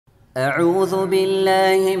أعوذ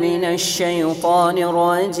بالله من الشيطان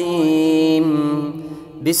الرجيم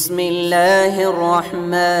بسم الله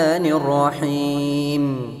الرحمن الرحيم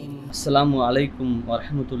அஸ்ஸலாமு அலைக்கும்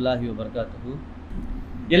வரஹ்மத்துல்லாஹி வபரகாத்துஹு.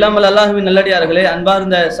 இல்லாமல் அல்லாஹ்வின் நல்லடியார்களே,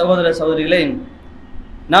 அன்பார்ந்த சகோதர சகோதரிகளே,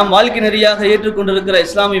 நாம் வாழ்க்கை நெறியாக ஏற்றுக்கொண்டிருக்கிற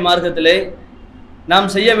இஸ்லாமிய மார்க்கத்திலே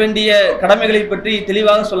நாம் செய்ய வேண்டிய கடமைகளை பற்றி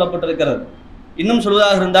தெளிவாக சொல்லப்பட்டிருக்கிறது. இன்னும்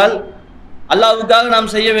சொல்வதாக இருந்தால், அல்லாஹ்வுக்காக நாம்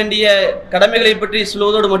செய்ய வேண்டிய கடமைகளை பற்றி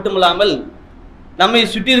சொல்வதோடு மட்டுமில்லாமல் நம்மை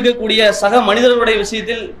சுற்றி இருக்கக்கூடிய சக மனிதர்களுடைய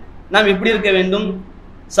விஷயத்தில் நாம் எப்படி இருக்க வேண்டும்,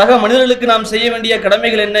 சக மனிதர்களுக்கு நாம் செய்ய வேண்டிய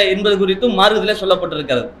கடமைகள் என்ன என்பது குறித்தும் மார்க்கத்திலே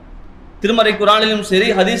சொல்லப்பட்டிருக்கிறது. திருமறை குர்ஆனிலும் சரி,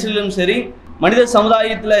 ஹதீஸிலும் சரி, மனித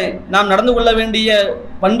சமுதாயத்தில் நாம் நடந்து கொள்ள வேண்டிய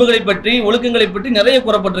பண்புகளை பற்றி, ஒழுக்கங்களை பற்றி நிறைய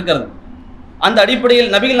கூறப்பட்டிருக்கிறது. அந்த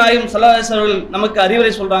அடிப்படையில் நபிகள் நாயகம் ஸல்லல்லாஹு அலைஹி வஸல்லம் அவர்கள் நமக்கு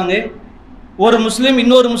அறிவுரை சொல்றாங்க. ஒரு முஸ்லீம்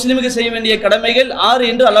இன்னொரு முஸ்லீமுக்கு செய்ய வேண்டிய கடமைகள் 6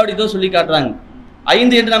 என்று அல்லாஹ்வுடைய சொல்லி காட்டுறாங்க.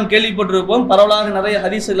 5 என்று நாம் கேள்விப்பட்டிருப்போம், பரவலாக நிறைய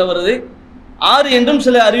ஹதீஸ்ல வருது. 6 என்றும்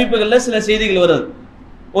சில அறிவிப்புகளில் சில செய்திகள் வருது.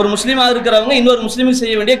 ஒரு முஸ்லீமாக இருக்கிறவங்க இன்னொரு முஸ்லீமுக்கு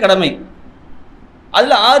செய்ய வேண்டிய கடமை,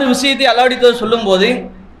 அதில் 6 விஷயத்தை அல்லாஹ்வுடைய சொல்லும் போது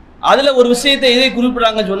அதில் ஒரு விஷயத்தை எதை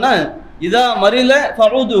குறிப்பிடுறாங்கன்னு சொன்னால், இதா மரில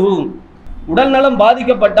ஃபஊதுஹு, உடல் நலம்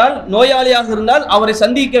பாதிக்கப்பட்டால், நோயாளியாக இருந்தால் அவரை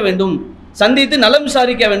சந்திக்க வேண்டும், சந்தித்து நலம்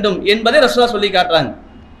விசாரிக்க வேண்டும் என்பதை ரசூலுல்லாஹ் சொல்லி காட்டுறாங்க.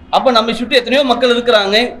 அப்போ நம்மை சுற்றி எத்தனையோ மக்கள்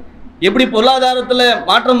இருக்கிறாங்க. எப்படி பொருளாதாரத்தில்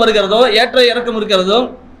மாற்றம் வருகிறதோ, ஏற்ற இறக்கம் இருக்கிறதோ,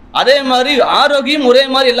 அதே மாதிரி ஆரோக்கியம் ஒரே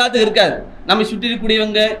மாதிரி எல்லாத்துக்கும் இருக்காது. நம்மை சுற்றி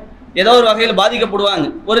இருக்கக்கூடியவங்க ஏதோ ஒரு வகையில் பாதிக்கப்படுவாங்க,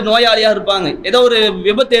 ஒரு நோயாளியாக இருப்பாங்க, ஏதோ ஒரு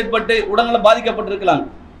விபத்து ஏற்பட்டு உடல்நலம் பாதிக்கப்பட்டிருக்கலாம்.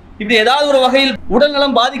 இப்படி ஏதாவது ஒரு வகையில்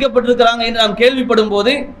உடல்நலம் பாதிக்கப்பட்டிருக்கிறாங்க என்று நாம் கேள்விப்படும்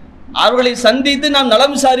போது அவர்களை சந்தித்து நாம்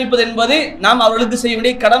நலம் விசாரிப்பது என்பது நாம் அவர்களுக்கு செய்ய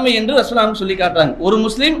வேண்டிய கடமை என்று ரசூலுல்லாஹ் சொல்லி காட்டுறாங்க. ஒரு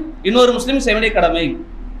முஸ்லீம் இன்னொரு முஸ்லீம் செய்ய வேண்டிய கடமை.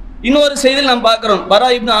 இன்னொரு செய்தியில் நாம் பார்க்கிறோம், பரா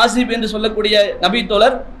இப்னு ஆசிப் என்று சொல்லக்கூடிய நபி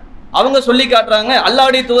தோழர் அவங்க சொல்லி காட்டுறாங்க,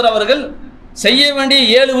 அல்லாஹ்வுடைய தூதர் அவர்கள் செய்ய வேண்டிய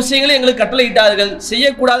 7 விஷயங்களை எங்களுக்கு கட்டளையிட்டார்கள்,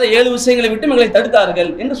 செய்யக்கூடாத 7 விஷயங்களை விட்டு எங்களை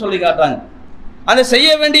தடுத்தார்கள் என்று சொல்லி காட்டுறாங்க. அந்த செய்ய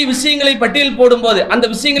வேண்டிய விஷயங்களை பட்டியல் போடும்போது, அந்த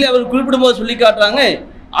விஷயங்களை அவர் குறிப்பிடும்போது சொல்லி காட்டுறாங்க,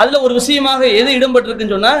 அதுல ஒரு விஷயமாக எது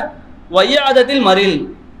இடம்பெற்றிருக்குன்னு சொன்னா, வையாதத்தில் மறில்,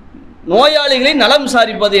 நோயாளிகளை நலம்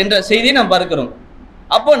விசாரிப்பது என்ற செய்தியை நாம் பார்க்கிறோம்.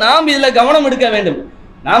 அப்போ நாம் இதுல கவனம் எடுக்க வேண்டும்.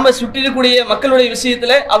 நாம சுற்றி இருக்கக்கூடிய மக்களுடைய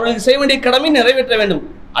விஷயத்துல அவர்களுக்கு செய்ய வேண்டிய கடமை நிறைவேற்ற வேண்டும்.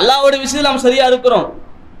 அல்லாஹ்வுடைய விஷயத்தில் நாம் சரியா இருக்கிறோம்,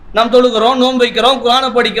 நாம் தொழுகிறோம், நோன்பு வைக்கிறோம், குர்ஆனை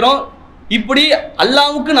படிக்கிறோம், இப்படி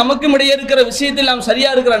அல்லாஹ்வுக்கு நமக்கும் இடையே இருக்கிற விஷயத்தில் நாம் சரியா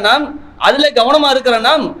இருக்கிற நாம், அதுல கவனமா இருக்கிற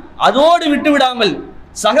நாம், அதோடு விட்டு விடாமல்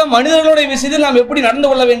சக மனிதர்களுடைய விஷயத்தில் நாம் எப்படி நடந்து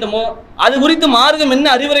கொள்ள வேண்டுமோ, அது குறித்து மார்க்கம்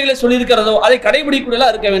என்ன அறிவுரைகளை சொல்லியிருக்கிறதோ அதை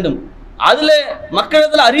கடைபிடிக்கூடியதாக இருக்க வேண்டும். அதுல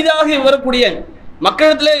மக்களிடத்தில் அரிதாக வரக்கூடிய,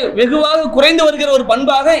 மக்களிடத்தில் வெகுவாக குறைந்து வருகிற ஒரு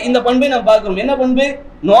பண்பாக இந்த பண்பை நாம் பார்க்கிறோம். என்ன பண்பு?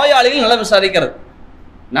 நோயாளிகள் நலம் விசாரிக்கிறது.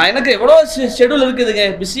 எனக்கு எவ்வளோ ஷெடியூல் இருக்குதுங்க,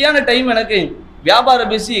 பிஸியான டைம், எனக்கு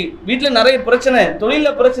வியாபாரம் பிஸி, வீட்டில் நிறைய பிரச்சனை,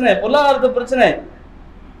 தொழிலில் பிரச்சனை, பொருளாதாரத்து பிரச்சனை,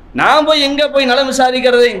 நான் போய் எங்கே போய் நலம்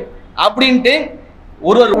விசாரிக்கிறது அப்படின்ட்டு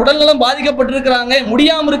ஒருவர் உடல்நலம் பாதிக்கப்பட்டிருக்கிறாங்க,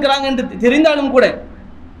 முடியாமல் இருக்கிறாங்க என்று தெரிந்தாலும் கூட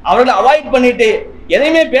அவர்களை அவாய்ட் பண்ணிட்டு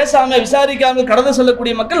எதையுமே பேசாம விசாரிக்காம கடந்து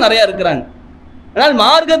செல்லக்கூடிய மக்கள் நிறைய இருக்கிறாங்க. ஆனால்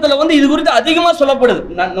மார்க்கத்தில் இது குறித்து அதிகமாக சொல்லப்படுது.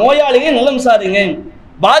 நோயாளிகளை நலம் விசாரிங்க,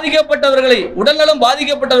 பாதிக்கப்பட்டவர்களை, உடல்நலம்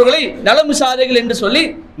பாதிக்கப்பட்டவர்களை நலம் விசாரிகள் என்று சொல்லி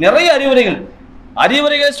நிறைய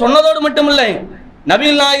அறிவுரைகள் சொன்னதோடு மட்டுமில்லை,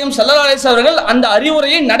 நபிகள் நாயகம் ஸல்லல்லாஹு அலைஹி வஸல்லம் அவர்கள் அந்த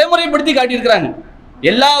அறிவுரையை நடைமுறைப்படுத்தி காட்டியிருக்கிறாங்க.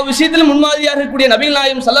 எல்லா விஷயத்திலும் முன்மாதிரியாக இருக்கக்கூடிய நபிகள்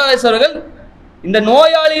நாயகம் ஸல்லல்லாஹு அலைஹி வஸல்லம் அவர்கள் இந்த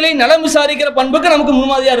நோயாளிகளை நலம் விசாரிக்கிற பண்புக்கு நமக்கு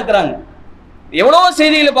முன்மாதிரியாக இருக்கிறாங்க. எவ்வளோ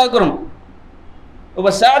செய்திகளை பார்க்கிறோம்.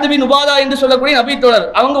 சஅத் பின் உபாதா என்று சொல்லக்கூடிய நபி தோழர்,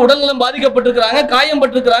 அவங்க உடல்நலம் பாதிக்கப்பட்டிருக்கிறாங்க, காயம்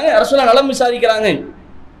பட்டிருக்கிறாங்க, ரசூலுல்லாஹ் நலம் விசாரிக்கிறாங்க.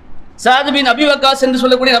 சஅத் பின் அபி வக்காஸ் என்று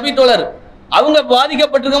சொல்லக்கூடிய நபி தோழர், அவங்க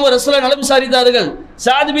பாதிக்கப்பட்டிருக்கும் ரசூலுல்லாஹ் நலம் விசாரித்தார்கள்.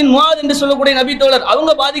 சஅத் பின் முஆத் என்று சொல்லக்கூடிய நபி தோழர்,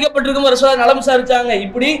 அவங்க பாதிக்கப்பட்டிருக்கும் ரசூலுல்லாஹ் நலம் விசாரிச்சாங்க.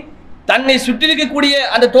 இப்படி தன்னை சுற்றி இருக்கக்கூடிய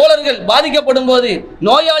அந்த தோழர்கள் பாதிக்கப்படும் போது,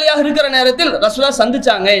 நோயாளியாக இருக்கிற நேரத்தில் ரசூலுல்லாஹ்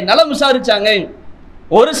சந்திச்சாங்க, நலம் விசாரிச்சாங்க.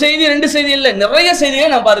 ஒரு செய்தி 2 செய்தி இல்லை, நிறைய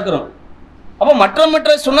செய்திகளை நாம் பார்க்கிறோம். அப்போ மற்ற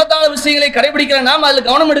சுன்னத்தான விஷயங்களை கடைபிடிக்கிற நாம், அதில்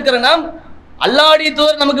கவனம் எடுக்கிற நாம், அல்லாஹ்வுடைய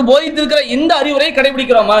தூதர் நமக்கு போதித்திருக்கிற இந்த அறிவுரையை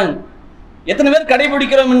கடைபிடிக்கிறோமா, எத்தனை பேர்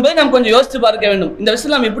கடைபிடிக்கிறோம் என்பதை நாம் கொஞ்சம் யோசித்து பார்க்க வேண்டும். இந்த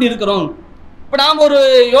விஷயம் நாம் எப்படி இருக்கிறோம்? இப்போ நாம் ஒரு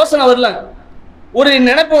யோசனை வரலாம், ஒரு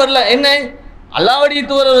நினைப்பு வரலாம், என்ன, அல்லாஹ்வுடைய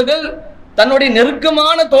தூதர் அவர்கள் தன்னுடைய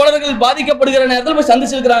நெருக்கமான தோழர்கள் பாதிக்கப்படுகிற நேரத்தில் போய்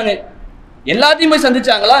சந்திச்சிருக்கிறாங்க. எல்லாத்தையும் போய்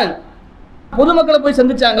சந்திச்சாங்களா? பொதுமக்களை போய்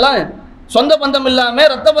சந்திச்சாங்களா? சொந்த பந்தம் இல்லாம,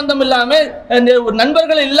 ரத்த பந்தம் இல்லாம,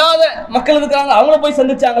 நண்பர்கள் இல்லாத மக்கள் இருக்கிறாங்க, அவங்கள போய்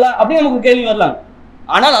சந்திச்சாங்களா அப்படின்னு நமக்கு கேள்வி வரலாம்.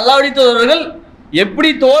 ஆனால் அல்லாஹ்வுடைய தூதர்கள் எப்படி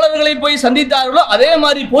தோழர்களை போய் சந்தித்தார்களோ அதே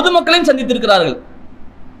மாதிரி பொதுமக்களையும் சந்தித்திருக்கிறார்கள்.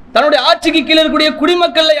 தன்னுடைய ஆட்சிக்கு கீழே இருக்கக்கூடிய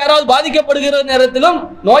குடிமக்கள் யாராவது பாதிக்கப்படுகிற நேரத்திலும்,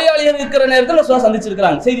 நோயாளிகள் இருக்கிற நேரத்தில்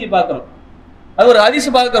சந்திச்சிருக்கிறாங்க. செய்தியை பார்க்கிறோம், அது ஒரு ஹதீஸ்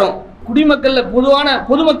பார்க்கிறோம். குடிமக்கள்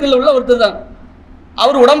பொதுமக்கள் உள்ள ஒருத்தர் தான்,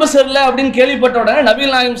 அவர் உடம்பு சரியில்லை அப்படின்னு கேள்விப்பட்ட உடனே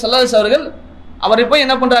நபிகள் நாயகம் ஸல்லல்லாஹு அலைஹி வஸல்லம் அவர்கள் அவரை போய்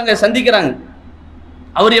என்ன பண்றாங்க, சந்திக்கிறாங்க.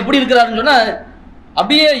 அவர் எப்படி இருக்கிறாருன்னு சொன்னா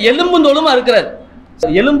அப்படியே எலும்பும் தோலுமா இருக்கிறார்.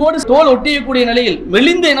 எலும்போடு தோல் ஒட்டியக்கூடிய நிலையில்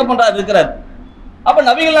மெலிந்து என்ன பண்றாரு இருக்கிறார். அப்ப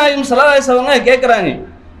நபிகள் நாயகம் ஸல்லல்லாஹு அலைஹி வஸல்லம் கேட்கிறாங்க,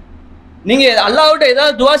 நீங்க அல்லாஹ்விட்ட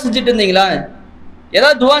ஏதாவது துவா செஞ்சுட்டு இருந்தீங்களா,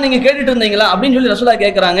 ஏதாவது துவா நீங்க கேட்டுட்டு இருந்தீங்களா அப்படின்னு சொல்லி ரசூலுல்லாஹ்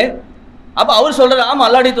கேட்கிறாங்க. அப்ப அவர் சொல்றாரு, ஆமா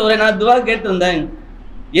அல்லாஹ்வுடைய தூதரே நான் துவா கேட்டிருந்தேன்.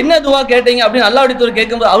 என்ன துவா கேட்டீங்க அப்படின்னு அல்லாஹ்வுடைய தூதர்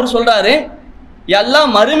கேட்கும்போது அவர் சொல்றாரு, அல்லாஹ்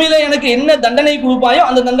மறுமையில எனக்கு என்ன தண்டனை கொடுப்பாயோ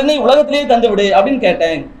அந்த தண்டனை உலகத்திலேயே தந்து விடு அப்படின்னு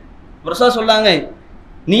கேட்டேன். ரசூலுல்லாஹ் சொல்றாங்க,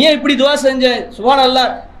 நீ ஏன் இப்படி துவா செஞ்ச,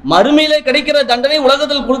 சுப்ஹானல்லாஹ் மறுமையில கிடைக்கிற தண்டனை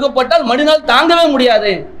உலகத்தில் கொடுக்கப்பட்டால் மறுநாள் தாங்கவே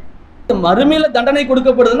முடியாது. மறுமையில தண்டனை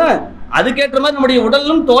கொடுக்கப்படுதுன்னா அதுக்கேற்ற மாதிரி நம்முடைய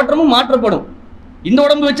உடலும் தோற்றமும் மாற்றப்படும். இந்த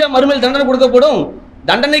உடம்பு வச்சா மறுமையில் தண்டனை கொடுக்கப்படும்,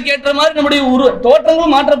 தண்டனைக்கு ஏற்ற மாதிரி நம்முடைய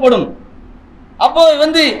தோற்றங்களும் மாற்றப்படும். அப்போ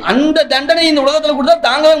அந்த தண்டனை இந்த உலகத்தில் கொடுத்தா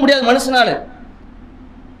தாங்கவே முடியாது மனுஷனால.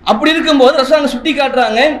 அப்படி இருக்கும்போது ரசூலுல்லாஹ் சுட்டி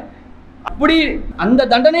காட்டுறாங்க, அப்படி அந்த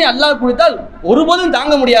தண்டனை அல்லாஹ் கொடுத்தால் ஒருபோதும்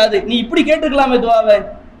தாங்க முடியாது, நீ இப்படி கேட்டுக்கலாமே துவாவை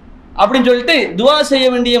அப்படின்னு சொல்லிட்டு துவா செய்ய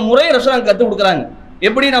வேண்டிய முறை ரசூலுல்லாஹ் கற்றுக் கொடுக்குறாங்க.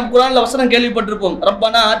 எப்படி நாம் குர்ஆன்ல வசனம் கேள்விப்பட்டிருப்போம்,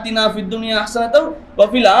 ரப்பனா ஆத்தினா ஃபித் துன்யா ஹஸனத்தவ் வ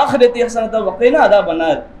ஃபில் ஆখিরাতি ஹஸனத்தவ் வ கினா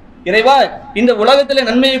அதாபன்னார். இறைவா இந்த உலகத்திலே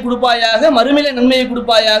நன்மையை கொடுப்பாயாக, மறுமையிலே நன்மையை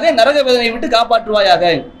கொடுப்பாயாக, நரக வேதனையை விட்டு காப்பாற்றுவாயாக.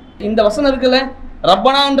 இந்த வசனம் இருக்குல்ல,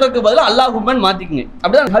 ரப்பனான்றதுக்கு பதிலா அல்லாஹும்மன்னு மாத்திக்கங்க.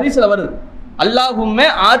 அப்படிதான் ஹதீஸ்ல வருது, அல்லாஹும்ம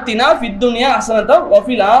ஆத்தினா ஃபித் துன்யா ஹஸனத்தவ் வ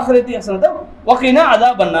ஃபில் ஆখিরাতি ஹஸனத்தவ் வ கினா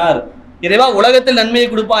அதாபன்னார். இறைவா உலகத்தில் நன்மையை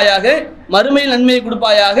கொடுப்பாயாக, மறுமையில் நன்மையை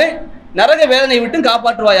கொடுப்பாயாக, நரக வேதனை விட்டு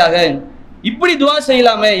காப்பாற்றுவாயாக. இப்படி துவா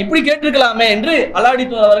செய்யலாமே, இப்படி கேட்டிருக்கலாமே என்று அல்லாஹ்வுடைய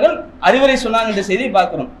தூதர் அவர்கள் அறிவுரை சொன்னாங்க என்ற செய்தியை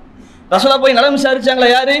பார்க்கிறோம். ரசூலுல்லாஹ் போய் நலம் விசாரிச்சாங்களா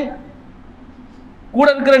யாரு? கூட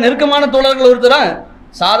இருக்கிற நெருக்கமான தோழர்கள் ஒருத்தரா?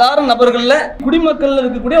 சாதாரண நபர்கள்ல குடிமக்கள்ல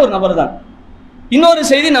இருக்கக்கூடிய ஒரு நபர் தான். இன்னொரு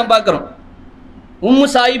செய்தி நாம் பார்க்கிறோம், உம்மு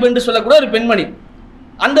சாயிப் என்று சொல்லக்கூடிய ஒரு பெண்மணி.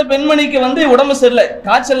 அந்த பெண்மணிக்கு உடம்பு சரியில்லை,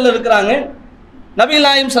 காய்ச்சல்ல இருக்கிறாங்க. நபிகள்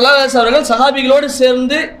நாயகம் ஸல்லல்லாஹு அலைஹி வஸல்லம் அவர்கள் சஹாபிகளோடு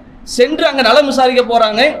சென்று அங்க நலம் விசாரிக்க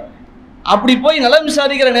போறாங்க. அப்படி போய் நலம்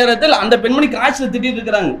விசாரிக்கிற நேரத்தில் அந்த பெண்மணி காய்ச்சலை திட்டிட்டு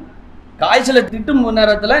இருக்கிறாங்க. காய்ச்சலை திட்டும்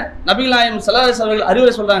நேரத்தில் நபிகள் நாயகம் ஸல்லல்லாஹு அலைஹி வஸல்லம் அவர்கள்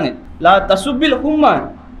அறிவுரை சொல்றாங்க, லா தசுபில் ஹும்மா,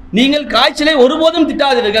 நீங்கள் காய்ச்சலை ஒருபோதும்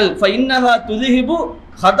திட்டாதீர்கள், ஃபஇன்னஹா துذஹிபு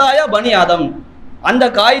ஹதாயா பனி ஆதம், அந்த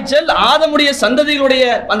காய்ச்சல் ஆதமுடைய சந்ததிகளுடைய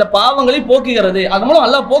அந்த பாவங்களை போக்குகிறது, அதன் மூலம்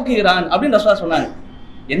அல்லாஹ் போக்குகிறான் அப்படின்னு ரசூலுல்லாஹ் சொன்னாங்க.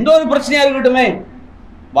 எந்த ஒரு பிரச்சனையா இருக்கட்டுமே,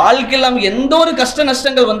 வாழ்க்கையில் நமக்கு எந்த ஒரு கஷ்ட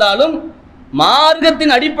நஷ்டங்கள் வந்தாலும்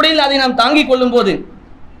மார்க்கத்தின் அடிப்படையில் அதை நாம் தாங்கிக் கொள்ளும் போது,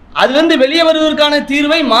 அதிலிருந்து வெளியே வருவதற்கான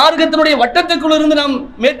தீர்வை மார்க்கத்தினுடைய வட்டத்துக்குள் இருந்து நாம்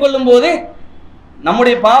மேற்கொள்ளும் போது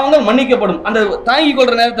நம்முடைய பாவங்கள் மன்னிக்கப்படும். அந்த தாங்கிக்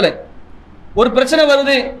கொள்ற நேரத்தில் ஒரு பிரச்சனை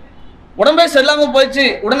வருது, உடம்பே செல்லாமல் போயிடுச்சு,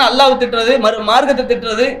 உடனே அல்லாஹ்வை திட்டுறது, மார்க்கத்தை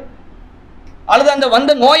திட்டுறது, அல்லது அந்த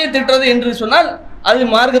வந்த நோயை திட்டுறது என்று சொன்னால் அது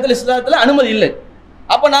மார்க்கத்தில் இஸ்லாத்தில் அனுமதி இல்லை.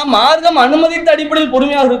 அப்போ நாம் மார்க்கம் அனுமதித்த அடிப்படையில்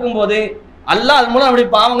பொறுமையாக இருக்கும் போது அல்லாஹ் அது மூலம் நம்முடைய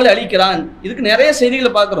பாவங்களை அழிக்கிறான். இதுக்கு நிறைய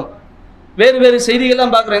செய்திகளை பார்க்குறோம், வேறு வேறு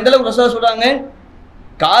செய்திகள்லாம் பார்க்குறோம். எந்த அளவுக்கு ரசூலுல்லாஹ் சொல்றாங்க,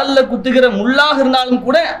 காலில் குத்துகிற முள்ளாக இருந்தாலும்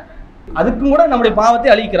கூட அதுக்கும் கூட நம்முடைய பாவத்தை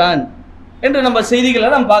அழிக்கிறான் என்று நம்ம செய்திகளை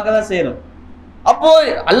நம்ம பார்க்க தான் செய்யறோம். அப்போ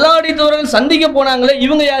அல்லாஹ்வுடைய தூதர்கள் சந்திக்க போனாங்களே,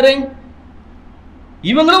 இவங்க யாரு?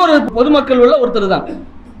 இவங்களும் ஒரு பொதுமக்கள் உள்ள ஒருத்தர் தான்.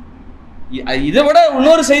 இதை விட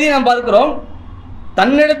இன்னொரு செய்தி நாம் பார்க்கிறோம்,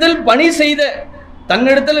 தன்னிடத்தில் பணி செய்த,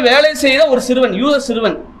 தன்னிடத்தில் வேலை செய்த ஒரு சிறுவன், யூத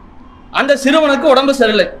சிறுவன், அந்த சிறுவனுக்கு உடம்பு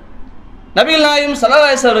சரியில்லை. நபிகள் நாயகம் ஸல்லல்லாஹு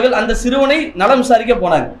அலைஹி வஸல்லம் அவர்கள் அந்த சிறுவனை நலம் விசாரிக்க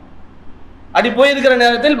போனாங்க. அப்படி போயிருக்கிற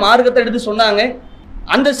நேரத்தில் மார்க்கத்தை எடுத்து சொன்னாங்க.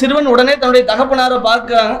 அந்த சிறுவன் உடனே தன்னுடைய தகப்பனாரை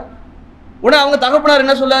பார்க்கிறாங்க. உடனே அவங்க தகப்பனார்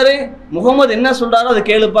என்ன சொல்றாரு, முகமது என்ன சொல்றாரோ அதை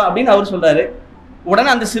கேளுப்பா அப்படின்னு அவர் சொல்றாரு. உடனே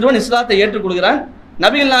அந்த சிறுவன் இஸ்லாத்தை ஏற்றுக்கொள்கிறான்.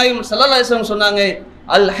 நபிகள் நாயகம் ஸல்லல்லாஹு அலைஹி வஸல்லம் சொன்னாங்க,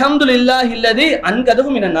 அல்ஹம்துலில்லாஹி அல்லதி அன்கதஹு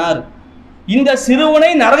மினன்னார், இந்த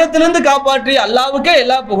சிறுவனை நரகத்திலிருந்து காப்பாற்றி அல்லாஹ்வுக்கே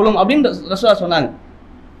எல்லா புகழும் அப்படின்னு ரசூலுல்லாஹ் சொன்னாங்க.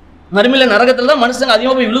 மறுமையில நரகத்தில் தான் மனுஷங்க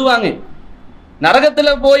அதிகமாக போய் விழுவாங்க.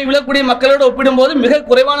 நரகத்தில் போய் விழக்கூடிய மக்களோடு ஒப்பிடும்போது மிக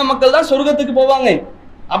குறைவான மக்கள் தான் சொர்க்கத்துக்கு போவாங்க.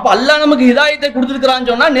 அப்போ அல்லாஹ் நமக்கு ஹிதாயத்தை கொடுத்துருக்கிறான்னு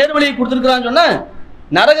சொன்னா, நேர்வழியை கொடுத்துருக்கிறான்னு சொன்னா,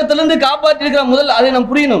 நரகத்திலிருந்து காப்பாற்றிருக்கிற முதல் அதை நாம்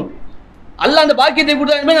புரியணும். அல்லாஹ் அந்த பாக்கியத்தை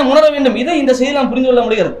கொடுத்தா நாம் உணர வேண்டும். இதை இந்த செய்தி நாம் புரிந்து கொள்ள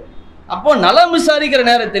முடிகிறது. அப்போ நலம் விசாரிக்கிற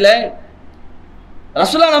நேரத்தில்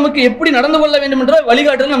ரசூலுல்லாஹ் நமக்கு எப்படி நடந்து கொள்ள வேண்டும் என்ற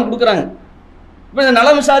வழிகாட்டுதல் நமக்கு கொடுக்குறாங்க. இப்போ இந்த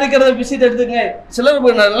நலம் விசாரிக்கிறத விஷயத்தை எடுத்துக்கங்க.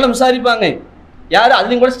 சிலர் நலம் விசாரிப்பாங்க, யார்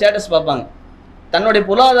அதுலேயும் கூட ஸ்டேட்டஸ் பார்ப்பாங்க, தன்னுடைய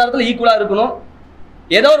பொருளாதாரத்தில் ஈக்குவலாக இருக்கணும்,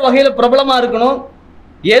 ஏதோ ஒரு வகையில் பிரபலமாக இருக்கணும்,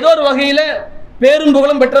 ஏதோ ஒரு வகையில் பேரும்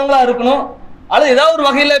புகழும் பெற்றவங்களாக இருக்கணும், அல்லது ஏதாவது ஒரு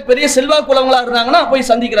வகையில் பெரிய செல்வாக்குள்ளவங்களாக இருந்தாங்கன்னா போய்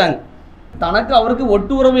சந்திக்கிறாங்க. தனக்கு அவருக்கு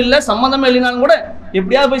ஒட்டு உறவு இல்லை, சம்மந்தமே இல்லைனாலும் கூட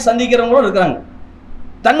எப்படியாவது போய் சந்திக்கிறவங்களும் இருக்கிறாங்க.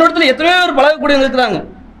 தன்னிடத்தில் எத்தனையோ பேர் பழகக்கூடியவங்க இருக்கிறாங்க,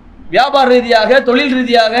 வியாபார ரீதியாக, தொழில்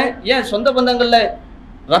ரீதியாக, ஏன் சொந்த பந்தங்களில்,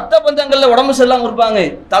 ரத்த பந்தங்களில் உடம்பு சரியில்லாமல் இருப்பாங்க,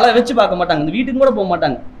 தலை வச்சு பார்க்க மாட்டாங்க, இந்த வீட்டுக்கு கூட போக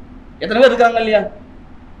மாட்டாங்க. எத்தனை பேர் இருக்காங்க இல்லையா?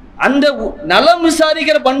 அந்த நலம்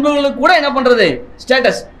விசாரிக்கிற பண்புகளுக்கு கூட என்ன பண்றது,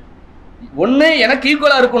 ஸ்டேட்டஸ். ஒண்ணு எனக்கு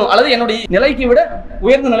ஈக்குவலா இருக்கணும், அல்லது என்னுடைய நிலைக்கு விட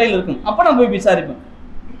உயர்ந்த நிலையில் இருக்கணும். அப்ப நான் போய் விசாரிப்பேன்.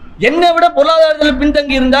 என்னை விட பொருளாதாரத்தில்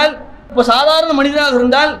பின்தங்கி இருந்தால், இப்போ சாதாரண மனிதனாக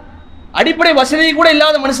இருந்தால், அடிப்படை வசதி கூட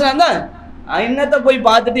இல்லாத மனுஷனா இருந்தா என்னத்தை போய்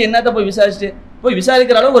பார்த்துட்டு என்னத்தை போய் விசாரிச்சுட்டு போய்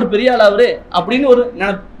விசாரிக்கிற அளவு ஒரு பெரிய ஆள் அவரு அப்படின்னு ஒரு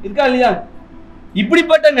நினைப்பு இருக்கா இல்லையா?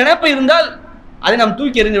 இப்படிப்பட்ட நினைப்பு இருந்தால் அதை நாம்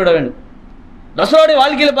தூக்கி எறிந்து விட வேண்டும். ரசூலுடைய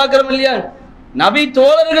வாழ்க்கையில பார்க்கிறோம் இல்லையா? நபி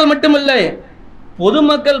தோழர்கள் மட்டுமல்ல,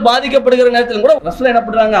 பொதுமக்கள் பாதிக்கப்படுகிற நேரத்தில் கூட ரசூல் என்ன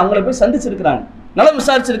பண்றாங்க, அவங்கள போய் சந்திச்சிருக்கிறாங்க, நலம்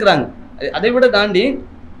விசாரிச்சிருக்கிறாங்க. அதை விட தாண்டி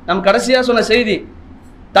நம்ம கடைசியா சொன்ன செய்தி,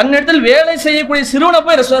 தன்னிடத்தில் வேலை செய்யக்கூடிய சிறுவனை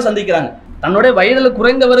போய் ரசூலா சந்திக்கிறாங்க. தன்னுடைய வயதில்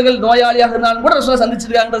குறைந்தவர்கள் நோயாளியாக இருந்தாலும் கூட ரசூலா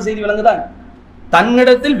சந்திச்சிருக்காங்கன்ற செய்தி விளங்குதான்.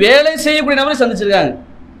 தன்னிடத்தில் வேலை செய்யக்கூடிய நபரை சந்திச்சிருக்காங்க.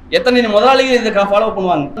 எத்தனை முதலாளிகள் இதை ஃபாலோ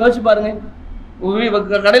பண்ணுவாங்க யோசிச்சு பாருங்க.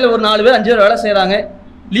 கடையில் ஒரு 4 பேர் 5 பேர் வேலை செய்யறாங்க,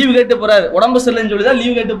 லீவு கேட்டு போறாரு, உடம்பு சரியில்லைன்னு சொல்லிதான்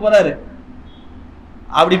லீவு கேட்டு போறாரு.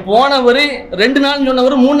 அப்படி போனவர் 2 நாள்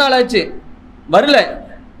சொன்னவர் 3 நாள் ஆச்சு வரல.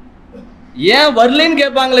 ஏன் வரலன்னு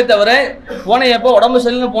கேட்பாங்களே தவிர, போனையப்பா உடம்பு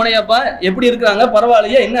சரியில்லைன்னு போனையப்பா எப்படி இருக்கிறாங்க,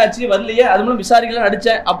 பரவாயில்லையா, என்ன ஆச்சு, வரலையே, அது மூலம் விசாரிக்கலாம்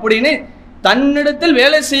நடிச்சேன் அப்படின்னு தன்னிடத்தில்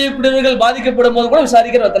வேலை செய்யக்கூடியவர்கள் பாதிக்கப்படும் போது கூட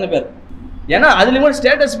விசாரிக்கிற அத்தனை பேர். ஏன்னா அதுலயும் கூட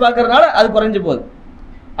ஸ்டேட்டஸ் பார்க்கறதுனால அது குறைஞ்சு போகுது.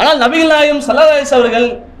 ஆனால் நபிகள் நாயகம் ஸல்லல்லாஹு அலைஹி வஸல்லம் அவர்கள்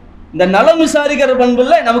இந்த நலம் விசாரிக்கிற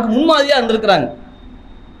பண்புல நமக்கு முன்மாதிரியா இருந்திருக்கிறாங்க.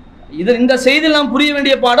 இந்த செய்தியில் நாம் புரிய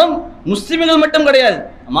வேண்டிய பாடம் முஸ்லிம்கள் மட்டும் கிடையாது,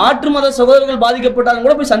 மாற்று மத சகோதரர்கள் பாதிக்கப்பட்டாலும்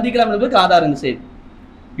கூட போய் சந்திக்கலாம் என்பதற்கு ஆதாரம் இந்த செய்தி.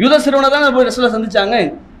 யூத சிறுவனை தான் போய் ரசூலை சந்திச்சாங்க.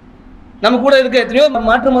 நம்ம கூட இருக்க எத்தனையோ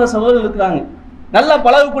மாற்று மத சகோதரர்கள் இருக்கிறாங்க, நல்லா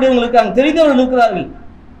பழகக்கூடியவங்க இருக்காங்க, தெரிந்தவர்கள் இருக்கிறார்கள்.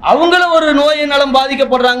 அவங்கள ஒரு நோயை நலம்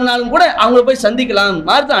பாதிக்கப்படுறாங்கனாலும் கூட அவங்களை போய் சந்திக்கலாம்,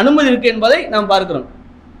 மாற்ற அனுமதி இருக்கு என்பதை நாம் பார்க்கிறோம்.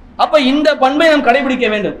 அப்ப இந்த பண்பை நாம் கடைபிடிக்க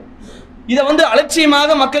வேண்டும். இதை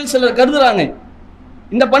அலட்சியமாக மக்கள் சிலர் கருதுறாங்க.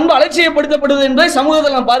 இந்த பண்பு அலட்சியப்படுத்தப்படுவது என்பதை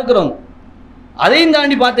சமூகத்தில் நாம் பார்க்கிறோம். அதையும்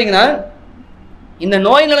தாண்டி பார்த்தீங்கன்னா, இந்த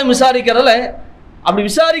நோய் நலம் விசாரிக்கிறதுல அப்படி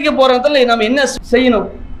விசாரிக்க போறதுல நம்ம என்ன செய்யணும்,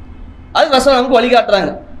 அது ரசூல் நமக்கு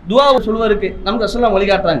வழிகாட்டுறாங்க. துவா சொல்வதற்கு நமக்கு ரசூல்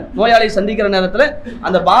வழிகாட்டுறாங்க. நோயாளியை சந்திக்கிற நேரத்தில்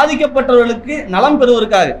அந்த பாதிக்கப்பட்டவர்களுக்கு நலம்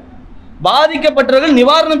பெறுவதற்காக, பாதிக்கப்பட்டவர்கள்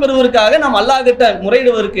நிவாரணம் பெறுவதற்காக நாம் அல்லாஹ் கிட்ட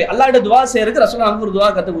முறையிடுவதற்கு, அல்லாஹ் கிட்ட துவா செய்யறதுக்கு ரசூல் நமக்கு ஒரு துவா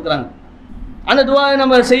கற்றுக் கொடுக்குறாங்க. அந்த துவாவை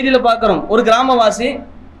நம்ம செய்தியில பார்க்கிறோம். ஒரு கிராமவாசி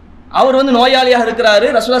அவர் நோயாளியாக இருக்கிறாரு,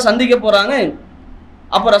 ரசூலா சந்திக்க போறாங்க.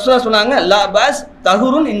 அப்ப ரசூலா சொன்னாங்க, லா பாஸ்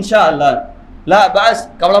தஹூருன் இன்ஷா அல்லாஹ், லா பாஸ்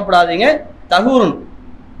கவலைப்படாதீங்க, தஹூருன்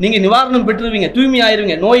நீங்க நிவாரணம் பெற்றுவீங்க, தூய்மை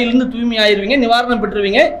ஆயிருவீங்க, நோயிலிருந்து தூய்மை ஆயிருவீங்க, நிவாரணம்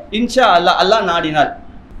பெற்றுவீங்க இன்ஷா அல்லாஹ், அல்லாஹ் நாடினார்.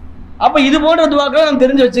 அப்ப இது போன்ற துவாக்களை நாம்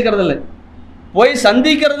தெரிஞ்சு வச்சுக்கிறது இல்லை. போய்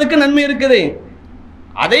சந்திக்கிறதுக்கு நன்மை இருக்குது,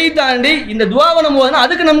 அதை தாண்டி இந்த துவாவை நம்ம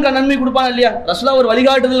அதுக்கு நமக்கு நன்மை கொடுப்பாங்க இல்லையா? ரசூலா ஒரு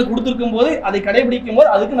வழிகாட்டுதல் கொடுத்துருக்கும் போது அதை கடைபிடிக்கும் போது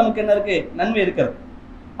அதுக்கு நமக்கு என்ன இருக்கு, நன்மை இருக்கிறது.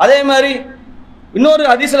 அதே மாதிரி இன்னொரு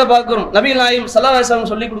ஹதீஸ்ல பார்க்கிறோம், நபிகள் நாயகம் ஸல்லல்லாஹு அலைஹி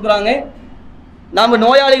வஸல்லம் சொல்லி கொடுக்குறாங்க, நாம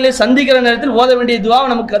நோயாளிகளை சந்திக்கிற நேரத்தில் ஓத வேண்டிய துவாவை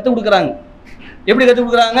நமக்கு கற்றுக் கொடுக்குறாங்க. எப்படி கற்றுக்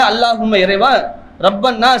கொடுக்குறாங்க? அல்லாஹும்ம இறைவா,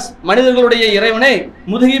 ரப்பன் நாஸ் மனிதர்களுடைய இறைவனே,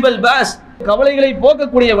 முதுகிபல் பாஸ் கவலைகளை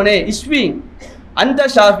போக்கக்கூடியவனே, இஸ்வி அந்த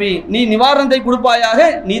ஷாஃபி நீ நிவாரணத்தை கொடுப்பாயாக,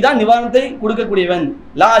 நீ தான் நிவாரணத்தை கொடுக்கக்கூடியவன்,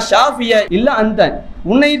 லா ஷாஃபிய இல்ல அந்த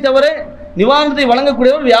உன்னை தவிர நிவாரணத்தை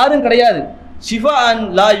வழங்கக்கூடியவர் யாரும் கிடையாது, ஷிஃபா அன்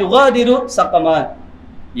லா யுகாதிரு சக்கமா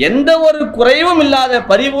எந்த ஒரு குறைவும் இல்லாத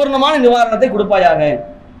பரிபூர்ணமான நிவாரணத்தை கொடுப்பாயாக.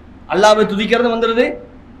 அல்லாஹ்வை துதிக்கிறது வந்துடுது,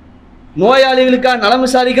 நோயாளிகளுக்காக நலம்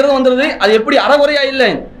விசாரிக்கிறது வந்துடுது. அது எப்படி அறகுறையா இல்லை,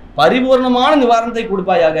 பரிபூர்ணமான நிவாரணத்தை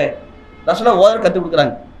கொடுப்பாயாக ரசூலா ஓத கற்றுக்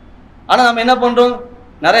கொடுக்குறாங்க. ஆனால் நம்ம என்ன பண்றோம்,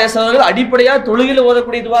 நிறைய சகோதரர்கள் அடிப்படையாக தொழுகையில்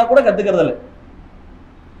ஓதக்கூடிய துவா கூட கற்றுக்கிறது இல்லை.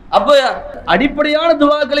 அப்போ அடிப்படையான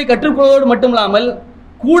துவாக்களை கற்றுக்கொள்வதோடு மட்டும் இல்லாமல்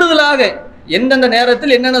கூடுதலாக எந்தெந்த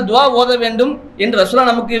நேரத்தில் என்னென்ன துவா ஓத வேண்டும் என்று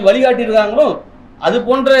ரசூலா நமக்கு வழிகாட்டியிருக்காங்களோ அது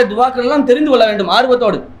போன்ற துவாக்கள் எல்லாம் தெரிந்து கொள்ள வேண்டும்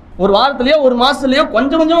ஆர்வத்தோடு. ஒரு வாரத்திலேயோ ஒரு மாசத்துலயோ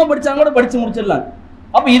கொஞ்சம் கொஞ்சமா படிச்சாங்க கூட படிச்சு முடிச்சிடலாம்.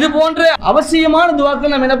 அப்ப இது போன்ற அவசியமான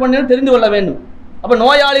துவாக்கள் நம்ம என்ன பண்ணணும், தெரிந்து கொள்ள வேண்டும். அப்ப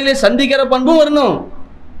நோயாளிகளை சந்திக்கிற பண்பும் வரணும்.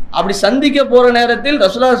 அப்படி சந்திக்க போற நேரத்தில்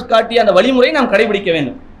ரசூலா காட்டிய அந்த வழிமுறையை நாம் கடைபிடிக்க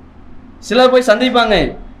வேண்டும். சிலர் போய் சந்திப்பாங்க,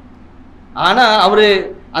 ஆனா அவரு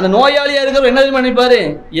அந்த நோயாளியா இருக்கிறவர் என்ன நினைப்பாரு,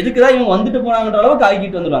 எதுக்குதான் இவங்க வந்துட்டு போனாங்கன்ற அளவுக்கு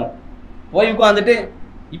ஆக்கிட்டு வந்துடுவாங்க. போய் உட்காந்துட்டு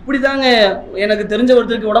இப்படிதாங்க எனக்கு தெரிஞ்ச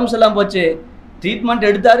ஒருத்தருக்கு உடம்பு சரியில்லாம போச்சு, ட்ரீட்மெண்ட்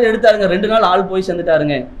எடுத்தாருங்க, 2 நாள் ஆள் போய்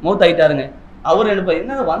சேர்ந்துட்டாருங்க, மௌத் ஆயிட்டாருங்க. அவர் நினைப்பார்,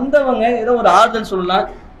 என்ன வந்தவங்க ஏதோ ஒரு ஆறுதல் சொல்லலாம்,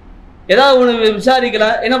 ஏதாவது ஒன்று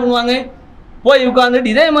விசாரிக்கலாம், என்ன பண்ணுவாங்க, போய்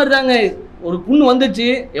உட்காந்துட்டு இதே மாதிரி தாங்க ஒரு புண்ணு வந்துச்சு,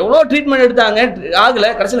 எவ்வளோ ட்ரீட்மெண்ட் எடுத்தாங்க, ஆகலை,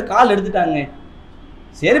 கடைசியில் கால் எடுத்துட்டாங்க,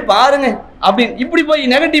 சரி பாருங்க அப்படின்னு இப்படி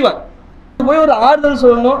போய் நெகட்டிவா போய் ஒரு ஆறுதல்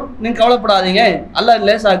சொல்லணும். நீங்க கவலைப்படாதீங்க, அல்லாஹ்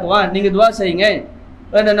லேசாக்குவான், நீங்க துவா செய்யுங்க,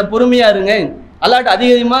 என்ன பொறுமையா இருங்க, அல்லாஹ்ட்ட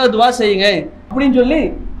அதிகமாக துவா செய்யுங்க அப்படின்னு சொல்லி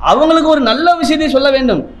அவங்களுக்கு ஒரு நல்ல விஷயத்தை சொல்ல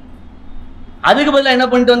வேண்டும். அதுக்கு பதிலாக என்ன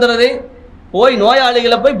பண்ணிட்டு வந்துடுறது, போய்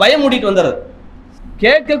நோயாளிகளை போய் பயமூட்டிட்டு வந்துடுறது.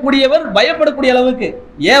 கேட்கக்கூடியவர் பயப்படக்கூடிய அளவுக்கு,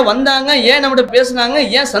 ஏன் வந்தாங்க, ஏன் நம்மகிட்ட பேசினாங்க,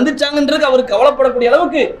 ஏன் சந்திச்சாங்கன்றது அவருக்கு கவலைப்படக்கூடிய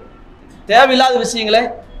அளவுக்கு தேவையில்லாத விஷயங்களை,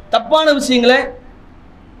 தப்பான விஷயங்களை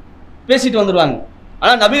பேசிட்டு வந்துடுவாங்க.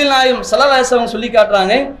 ஆனால் நபிகள் நாயகம் ஸல்லல்லாஹு அலைஹி வஸல்லம் சொல்லி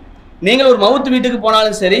காட்டுறாங்க, நீங்கள் ஒரு மவுத்து வீட்டுக்கு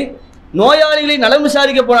போனாலும் சரி, நோயாளிகளை நலம்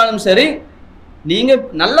விசாரிக்க போனாலும் சரி, நீங்கள்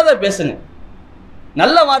நல்லதை பேசுங்க,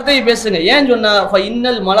 நல்ல வார்த்தையை பேசுங்க. ஏன் சொன்னா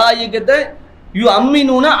இன்னல் மலாயிகத்தை யு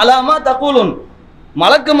அம்மினூன அலாமா தகூலுன்,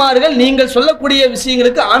 மலக்குமார்கள் நீங்கள் சொல்லக்கூடிய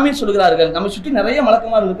விஷயங்களுக்கு ஆமீன் சொல்கிறார்கள். நம்ம சுற்றி நிறைய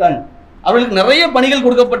மலக்குமார்கள் இருக்காங்க, அவர்களுக்கு நிறைய பணிகள்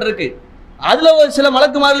கொடுக்கப்பட்டிருக்கு. அதுல ஒரு சில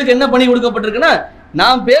மலக்குமார்களுக்கு என்ன பணி கொடுக்கப்பட்டிருக்குன்னா,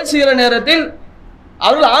 நாம் பேசுகிற நேரத்தில்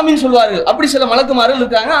அவர்கள் ஆமீன் சொல்வார்கள். அப்படி சில மலக்குமார்கள்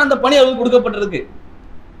இருக்காங்க, அந்த பணி அவர்களுக்கு கொடுக்கப்பட்டிருக்கு.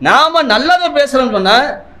 நாம நல்லதை பேசுறோம்னு சொன்னா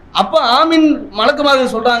அப்ப ஆமீன்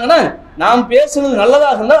மலக்குமார்கள் சொல்றாங்கன்னா நாம் பேசுறது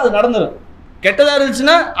நல்லதாக இருந்தால் அது நடந்துடும். கெட்டதாக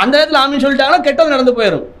இருந்துச்சுன்னா அந்த நேரத்தில் ஆமீன் சொல்லிட்டாங்கன்னா கெட்டது நடந்து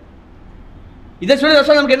போயிடும். இதை சொல்லி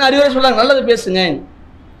ரசூல் நமக்கு என்ன அறிவுரை சொல்றாங்க, நல்லது பேசுங்க.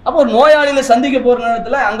 அப்போ ஒரு நோயாளிகளை சந்திக்க போற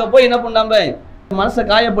நேரத்தில் அங்க போய் என்ன பண்ணாம மனசை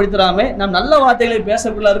காயப்படுத்துறாம நாம் நல்ல வார்த்தைகளை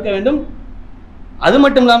பேசக்குள்ள இருக்க வேண்டும். அது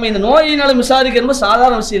மட்டும் இல்லாமல் இந்த நோயினால விசாரிக்கிறது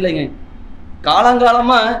சாதாரண விஷயம் இல்லைங்க.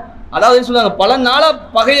 காலங்காலமா அதாவது சொல்லுவாங்க பல நாளா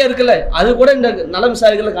பகையா இருக்குல்ல, அது கூட இந்த நல்ல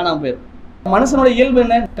விசாரிக்கல காணாம போயிடும். மனுஷனோட இயல்பு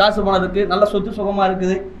என்ன, காசு பணம் இருக்கு, நல்ல சொத்து சுகமா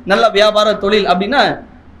இருக்குது, நல்ல வியாபார தொழில் அப்படின்னா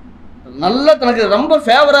நல்லா தனக்கு ரொம்ப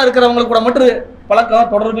ஃபேவரா இருக்கிறவங்களுக்கு கூட மட்டும்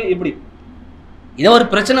பழக்கம் தொடர்பு. இப்படி இதை ஒரு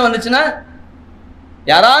பிரச்சனை வந்துச்சுன்னா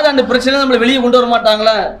யாராவது அந்த பிரச்சனை நம்மளை வெளியே கொண்டு வர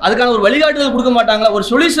மாட்டாங்களா, அதுக்கான ஒரு வழிகாட்டுதல் கொடுக்க மாட்டாங்களா, ஒரு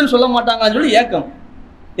சொல்யூஷன் சொல்ல மாட்டாங்களான்னு சொல்லி ஏக்கம்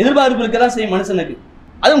எதிர்பார்ப்பு இருக்கதான் செய்யும் மனுஷனுக்கு.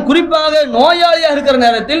 அதுவும் குறிப்பாக நோயாளியாக இருக்கிற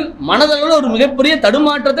நேரத்தில் மனதளவில் ஒரு மிகப்பெரிய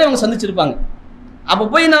தடுமாற்றத்தை அவங்க சந்திச்சிருப்பாங்க. அப்போ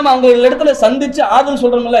போய் நாம் அவங்க இடத்துல சந்திச்சு ஆதரவு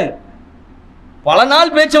சொல்றோம்ல, பல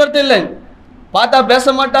நாள் பேச்சுவார்த்தை இல்லை, பார்த்தா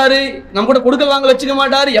பேச மாட்டாரு, நம்ம கூட கொடுக்கல் வாங்க வச்சுக்க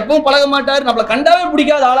மாட்டாரு, எப்பவும் பழக மாட்டாரு, நம்மளை கண்டாவே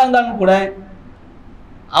பிடிக்காத ஆளா இருந்தாலும் கூட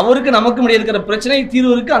அவருக்கு நமக்கு முடிய இருக்கிற பிரச்சனை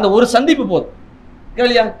தீர்வு இருக்கு. அந்த ஒரு சந்திப்பு போதும்.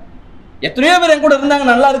 கேள்வியா, எத்தனையோ பேர் என் கூட இருந்தாங்க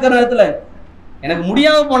நல்லா இருக்கிற நேரத்தில், எனக்கு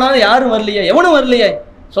முடியாம போனாலும் யாரும் வரலையே, எவனும் வரலையே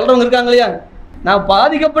சொல்றவங்க இருக்காங்க இல்லையா. நான்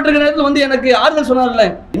பாதிக்கப்பட்டிருக்கிற நேரத்தில் வந்து எனக்கு ஆறுதல் சொன்னார்ல,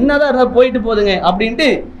 என்னதான் இருந்தால் போயிட்டு போதுங்க அப்படின்ட்டு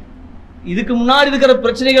இதுக்கு முன்னாடி இருக்கிற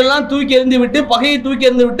பிரச்சனைகள்லாம் தூக்கி எறிந்து விட்டு, பகையை தூக்கி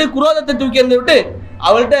எறிந்து விட்டு, குரோதத்தை தூக்கி எறிந்து விட்டு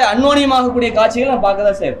அவள்கிட்ட அந்யோன்யமாகக்கூடிய காட்சிகள் நாம் பார்க்க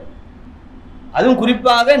தான் செய்வோம். அதுவும்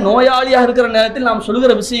குறிப்பாக நோயாளியாக இருக்கிற நேரத்தில் நாம்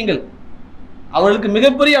சொல்லுகிற விஷயங்கள் அவர்களுக்கு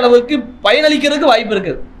மிகப்பெரிய அளவுக்கு பயனளிக்கிறதுக்கு வாய்ப்பு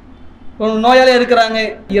இருக்குது. நோயாளியாக இருக்கிறாங்க,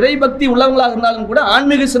 இறைபக்தி உள்ளவங்களாக இருந்தாலும் கூட,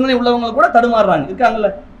 ஆன்மீக சிந்தனை உள்ளவங்க கூட தடுமாறுறாங்க இருக்காங்கல்ல.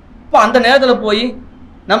 இப்போ அந்த நேரத்தில் போய்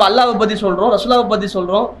நம்ம அல்லாஹ்வை பற்றி சொல்கிறோம், ரசூலாவை பற்றி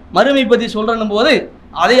சொல்கிறோம், மறுமை பற்றி சொல்கிறோம் போது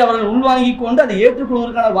அதை அவர்கள் உள்வாங்கி கொண்டு அதை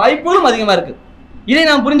ஏற்றுக்கொள்வதற்கான வாய்ப்புகளும் அதிகமாக இருக்குது. இதை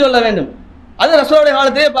நாம் புரிந்து கொள்ள வேண்டும். அது ரசூலுடைய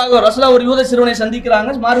காலத்திலே பார்க்கிறோம். ரசூலா ஒரு யூத சிறுவனை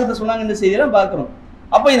சந்திக்கிறாங்க, மார்க்கத்தை சொன்னாங்க, இந்த செய்தியெல்லாம் பார்க்குறோம்.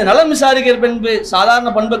 அப்போ இந்த நலம் விசாரிக்கிற பண்பு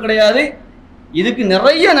சாதாரண பண்பு கிடையாது. இதுக்கு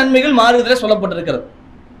நிறைய நன்மைகள் மார்க்கத்தில் சொல்லப்பட்டிருக்கிறது,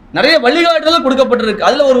 நிறைய வழிகாட்டுதல் கொடுக்கப்பட்டிருக்கு.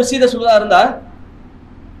 அதில் ஒரு விஷயத்தை சொல்றதா இருந்தால்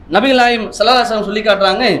நபிகள் நாயகம் ஸல்லல்லாஹு அலைஹி வஸல்லம் சொல்லி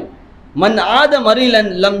காட்டுறாங்க, மன் ஆத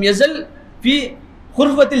மரீலன் லம் யஸல் ஃபி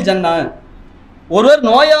குர்ஃபத்தில் ஜன்னா. ஒருவர்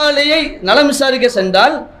நோயாளியை நலம் விசாரிக்க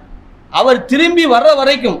சென்றால் அவர் திரும்பி வர்ற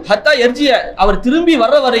வரைக்கும், ஹத்தா எர்ஜிய, அவர் திரும்பி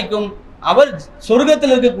வர்ற வரைக்கும் அவர்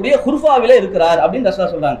சொர்க்கத்தில் இருக்கக்கூடிய குர்ஃபாவில இருக்கிறார் அப்படின்னு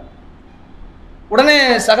ரசூலுல்லாஹ் சொல்றாங்க. உடனே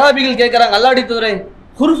சகாபிகள் கேட்கறாங்க, அல்லாஹ்வுடைய தூதரே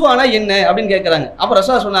குர்ஃபானா என்ன அப்படின்னு கேட்கறாங்க. அப்ப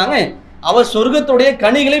ரசூலுல்லாஹ் சொன்னாங்க, அவர் சொர்க்கத்துடைய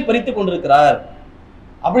கனிகளை பறித்து கொண்டிருக்கிறார்.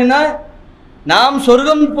 அப்படின்னா நாம்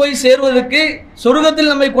சொர்க்கம் போய் சேர்வதற்கு,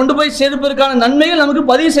 சொர்க்கத்தில் நம்மை கொண்டு போய் சேர்ப்பதற்கான நன்மைகள் நமக்கு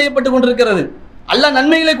பதிவு செய்யப்பட்டு கொண்டிருக்கிறது. அல்லாஹ்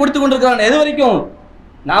நன்மைகளை கொடுத்து கொண்டிருக்கிறான். எது வரைக்கும்?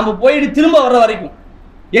 நாம் போயிட்டு திரும்ப வர்ற வரைக்கும்.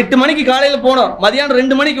 8 மணிக்கு காலையில் போனோம், மதியானம்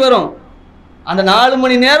 2 மணிக்கு வரும், அந்த 4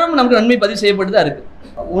 மணி நேரம் நமக்கு நன்மை பதிவு செய்யப்பட்டு தான் இருக்கு.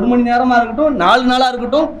 1 மணி நேரமாக இருக்கட்டும், 4 நாளாக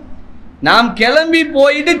இருக்கட்டும், நாம் கிளம்பி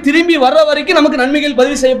போயிட்டு திரும்பி வர்ற வரைக்கும் நமக்கு நன்மைகள்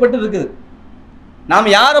பதிவு செய்யப்பட்டு இருக்குது.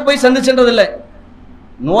 நாம் யாரை போய் சந்திச்சுன்றதில்லை,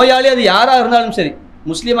 நோயாளி அது யாராக இருந்தாலும் சரி,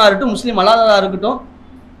 முஸ்லீமாக இருக்கட்டும், முஸ்லீம் அல்லாததாக இருக்கட்டும்,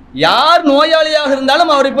 யார் நோயாளியாக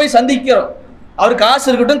இருந்தாலும் அவரை போய் சந்திக்கிறோம். அவர் காசு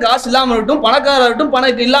இருக்கட்டும், காசு இல்லாமல் இருக்கட்டும், பணக்காரர் இருக்கட்டும்,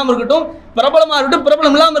 பணம் இல்லாமல் இருக்கட்டும், பிரபலமாக இருக்கட்டும்,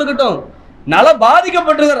 பிரபலம் இல்லாமல் இருக்கட்டும், நல்லா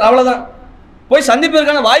பாதிக்கப்பட்டிருக்கார், அவ்வளோதான். போய்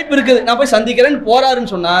சந்திப்பதற்கான வாய்ப்பு இருக்குது, நான் போய் சந்திக்கிறேன்னு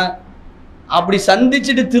போறாருன்னு சொன்னா, அப்படி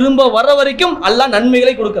சந்திச்சுட்டு திரும்ப வர வரைக்கும் அல்லாஹ்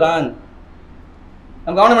நன்மைகளை கொடுக்குறான்.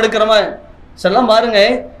 நம்ம கவனம் எடுக்கிறோமா? செல்லாம் பாருங்க,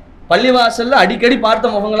 பள்ளிவாசல்ல அடிக்கடி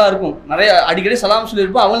பார்த்த முகங்களா இருக்கும், நிறைய அடிக்கடி சலாம்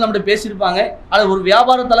சொல்லியிருப்போம், அவங்க நம்மகிட்ட பேசியிருப்பாங்க, அது ஒரு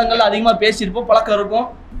வியாபார தலங்கள்ல அதிகமாக பேசியிருப்போம், பழக்கம் இருக்கும்.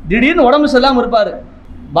 திடீர்னு உடம்பு செல்லாமல் இருப்பாரு.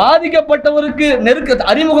 பாதிக்கப்பட்டவருக்கு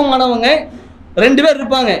அறிமுகமானவங்க 2 பேர்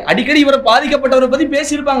இருப்பாங்க, அடிக்கடி இவரை பாதிக்கப்பட்டவரை பத்தி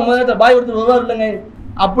பேசியிருப்பாங்க, முதல்ல பாய் ஒருத்தர் வருவார் இல்லைங்க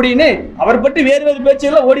அப்படின்னு அவரை பற்றி வேறு வேறு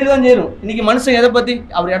பேச்சுகள்லாம் ஓடிதான் சேரும். இன்னைக்கு மனுஷன் எதை பத்தி,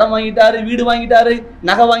 அவர் இடம் வாங்கிட்டாரு, வீடு வாங்கிட்டாரு,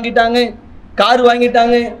 நகை வாங்கிட்டாங்க, கார்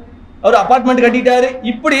வாங்கிட்டாங்க, அவர் அபார்ட்மெண்ட் கட்டிட்டாரு,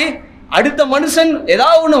 இப்படி அடுத்த மனுஷன்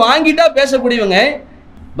ஏதாவது ஒன்று வாங்கிட்டா பேசக்கூடியவங்க.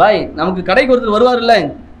 பாய் நமக்கு கடைக்கு ஒருத்தர் வருவார் இல்லை,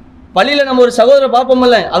 பள்ளியில் நம்ம ஒரு சகோதரரை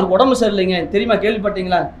பார்ப்போம்ல, அவருக்கு உடம்பு சரியில்லைங்க தெரியுமா,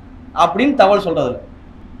 கேள்விப்பட்டீங்களா அப்படின்னு தகவல் சொல்றது.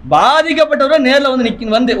 பாதிக்கப்பட்டவரை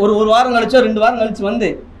நேரில் வந்து ஒரு வாரம் கழிச்சோ 2 வாரம் கழிச்சு வந்து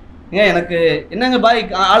ஏன் எனக்கு என்னங்க பாய்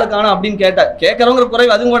ஆளு காணோம் அப்படின்னு கேட்கறவங்க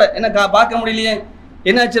குறைவு, அதுவும் கூட என்ன பார்க்க முடியலையே,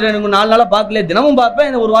 என்னாச்சு எனக்கு 4 நாளாக பார்க்கலையே, தினமும்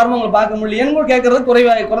பார்ப்பேன், ஒரு வாரமாக உங்களை பார்க்க முடியலையேன்னு கூட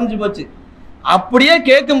கேட்கறது குறைஞ்சு போச்சு. அப்படியே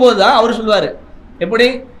கேட்கும்போது தான் அவர் சொல்லுவார், எப்படி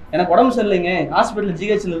எனக்கு உடம்பு சரியில்லைங்க, ஹாஸ்பிட்டல்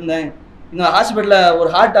ஜிஹெச்சில் இருந்தேன், இந்த ஹாஸ்பிட்டலில் ஒரு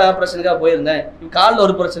ஹார்ட் ஆப்ரேஷனுக்காக போயிருந்தேன், காலில்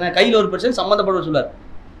ஒரு பிரச்சனை, கையில் ஒரு பிரச்சனை, சம்மந்தப்பட்டவர் சொல்லுவார்.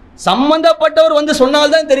 சம்மந்தப்பட்டவர் வந்து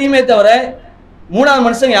சொன்னால்தான் தெரியுமே தவிர 3வது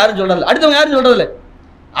மனுஷங்க யாரும் சொல்றதில்ல, அடுத்தவங்க யாரும் சொல்றதில்ல.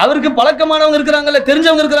 அவருக்கு பழக்கமானவங்க இருக்கிறாங்கல்ல,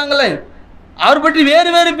 தெரிஞ்சவங்க இருக்கிறாங்கல்ல, அவர் பற்றி வேறு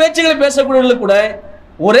வேறு பேச்சுகளை பேசக்கூடியவர்கள் கூட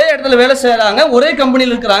ஒரே இடத்துல வேலை செய்யறாங்க, ஒரே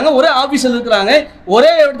கம்பெனியில் இருக்கிறாங்க, ஒரே ஆபீஸில் இருக்கிறாங்க,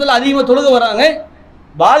 ஒரே இடத்துல அதிகமாக தொழுக வராங்க,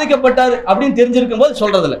 பாதிக்கப்பட்டார் அப்படின்னு தெரிஞ்சிருக்கும் போது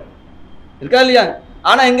சொல்றதில்ல, இருக்கா இல்லையா?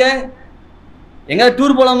 ஆனா எங்க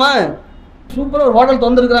டூர் போலாமா, சூப்பரா ஒரு ஹோட்டல்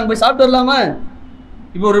திறந்துருக்காங்க, போய் சாப்பிட்டு வரலாமா,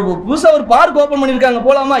 இப்போ ஒரு புதுசாக ஒரு பார்க் ஓப்பன் பண்ணியிருக்காங்க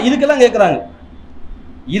போலாமா, இதுக்கெல்லாம் கேட்குறாங்க.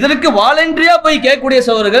 இதற்கு வாலண்டரியா போய் கேட்கக்கூடிய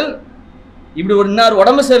சகோதரர்கள் இப்படி ஒரு இன்னார்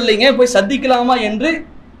உடம்பு சரியில்லைங்க போய் சந்திக்கலாமா என்று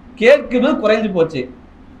கேட்கிறது குறைஞ்சு போச்சு.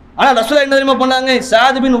 ஆனால் ரசூலுல்லாஹ் என்ன தெரியுமா பண்ணாங்க?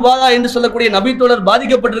 சாத் பின் உபாதா என்று சொல்லக்கூடிய நபித்தோழர்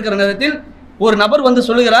பாதிக்கப்பட்டிருக்கிற நேரத்தில் ஒரு நபர் வந்து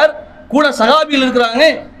சொல்லுகிறார், கூட சகாபிகள் இருக்கிறாங்க.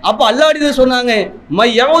 அப்போ அல்லாஹ் சொன்னாங்க, மை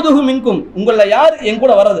யவுதுஹு மின்கும், உங்கள யார் என்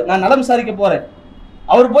கூட வர்றது, நான் நலம் விசாரிக்க போறேன்.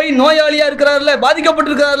 அவர் போய் நோயாளியா இருக்கிறார்ல,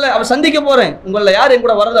 பாதிக்கப்பட்டிருக்கிறார்ல, அவர் சந்திக்க போறேன், உங்கள யார் என்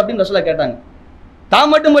கூட வர்றது அப்படின்னு ரசூலுல்லாஹ் கேட்டாங்க.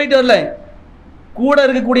 தான் மட்டும் போயிட்டு வரல, கூட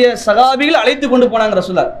இருக்கக்கூடிய சகாபிகள் அழைத்து கொண்டு போனாங்க.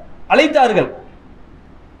 ரசூலுல்லாஹ் அழைத்தார்கள்.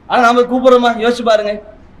 ஆனா நாம கூப்பிடுறோமா? யோசிச்சு பாருங்க.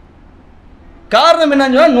 காரணம்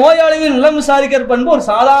என்னன்னு சொன்னா, நோயாளிகள் நலம் விசாரிக்கிற பண்பு ஒரு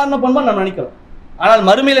சாதாரண பண்பா நம்ம நினைக்கிறோம். ஆனால்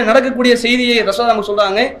மறுமையில நடக்கக்கூடிய செய்தியை ரசூலுல்லாஹ் நமக்கு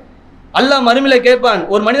சொல்றாங்க. அல்லாஹ் மறுமையில கேட்பான்,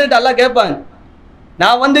 ஒரு மனிதர்கிட்ட அல்லாஹ் கேட்பான்,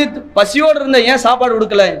 நான் வந்து பசியோடு இருந்தேன், ஏன் சாப்பாடு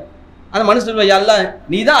கொடுக்கல? அந்த மனுஷன் சொல்லுவா, அல்லாஹ்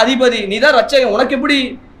நீ தான் அதிபதி, நீ தான் ரட்சகன், உனக்கு எப்படி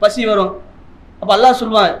பசி வரும்? அப்ப அல்லாஹ்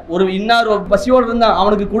சொல்லுவான், ஒரு இன்னார் பசியோடு இருந்தான்,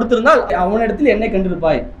 அவனுக்கு கொடுத்திருந்தால் அவனிடத்தில் என்னை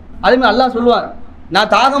கண்டிருப்பாய். அதே மாதிரி அல்லாஹ் சொல்லுவான்,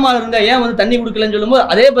 நான் தாகமாக இருந்தேன், ஏன் வந்து தண்ணி கொடுக்கலன்னு சொல்லும்போது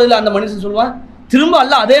அதே பதில் அந்த மனுஷன் சொல்லுவான். திரும்ப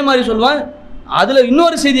அல்லாஹ் அதே மாதிரி சொல்லுவான். அதுல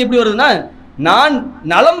இன்னொரு செய்தி எப்படி வருதுன்னா, நான்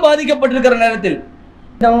நலம் பாதிக்கப்பட்டிருக்கிற நேரத்தில்,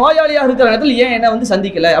 நோயாளியாக இருக்கிற நேரத்தில் ஏன் என்ன வந்து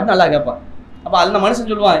சந்திக்கல அப்படின்னு அல்லாஹ் கேட்பான். அப்ப அந்த மனுஷன்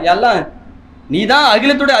சொல்லுவான், எல்லாம் நீ தான்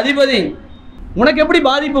அகிலத்துடைய அதிபதி, உனக்கு எப்படி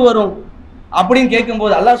பாதிப்பு வரும் அப்படின்னு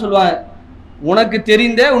கேட்கும்போது அல்லாஹ் சொல்லுவான், உனக்கு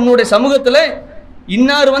தெரிந்த உன்னுடைய சமூகத்துல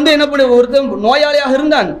இன்னார் வந்து என்ன பண்ண, ஒருத்தன் நோயாளியாக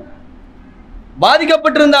இருந்தான்,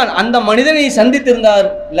 பாதிக்கப்பட்டிருந்தான், அந்த மனிதனை சந்தித்திருந்தார்,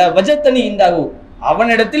 இல்ல வஜத்தனி இந்தாகு,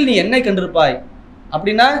 அவனிடத்தில் நீ என்னை கண்டிருப்பாய்.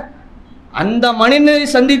 அப்படின்னா அந்த மனிதனை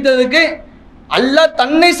சந்தித்ததுக்கு அல்லாஹ்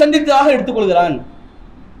தன்னை சந்தித்ததாக எடுத்துக்கொள்கிறான்.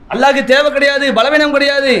 அல்லாஹ்க்கு தேவை கிடையாது, பலவீனம்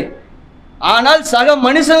கிடையாது. ஆனால் சக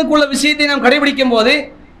மனுஷனுக்குள்ள விஷயத்தை நாம் கடைபிடிக்கும் போது,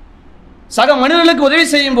 சக மனிதர்களுக்கு உதவி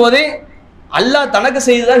செய்யும் போது அல்லாஹ் தனக்கு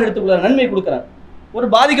செய்ததாக எடுத்துக்கொள்கிறான், நன்மை கொடுக்கிறான். ஒரு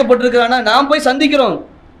பாதிக்கப்பட்டிருக்கிறான்னா நாம் போய் சந்திக்கிறோம்,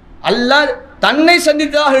 அல்லாஹ் தன்னை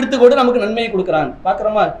சந்தித்ததாக எடுத்துக்கொண்டு நமக்கு நன்மையை கொடுக்கிறான்.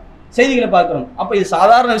 பார்க்குறோமா? செய்திகளை பார்க்குறோம். அப்போ இது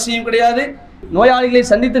சாதாரண விஷயம் கிடையாது. நோயாளிகளை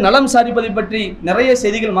சந்தித்து நலம் விசாரிப்பதை பற்றி நிறைய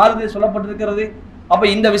செய்திகள் மாறுதல் சொல்லப்பட்டிருக்கிறது. அப்போ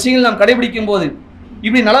இந்த விஷயங்கள் நாம் கடைபிடிக்கும் போது,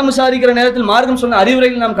 இப்படி நலம் விசாரிக்கிற நேரத்தில் மார்க்கம் சொன்ன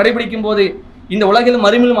அறிவுரைகள் நாம் கடைபிடிக்கும் போது, இந்த உலகிலும்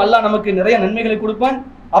மறுமையிலும் அல்லாஹ் நமக்கு நிறைய நன்மைகளை கொடுப்பான்.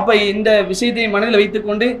 அப்போ இந்த விஷயத்தை மனதில்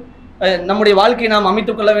வைத்துக்கொண்டு நம்முடைய வாழ்க்கையை நாம்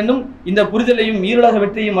அமைத்துக் கொள்ள வேண்டும். இந்த புரிதலையும் ஈருலக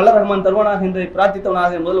வெற்றியும் வல்ல ரஹ்மான் தருவானாக என்று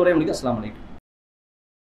பிரார்த்தித்தவனாக முதல் உரை முடிக்க. அஸ்ஸலாமு அலைக்கும்.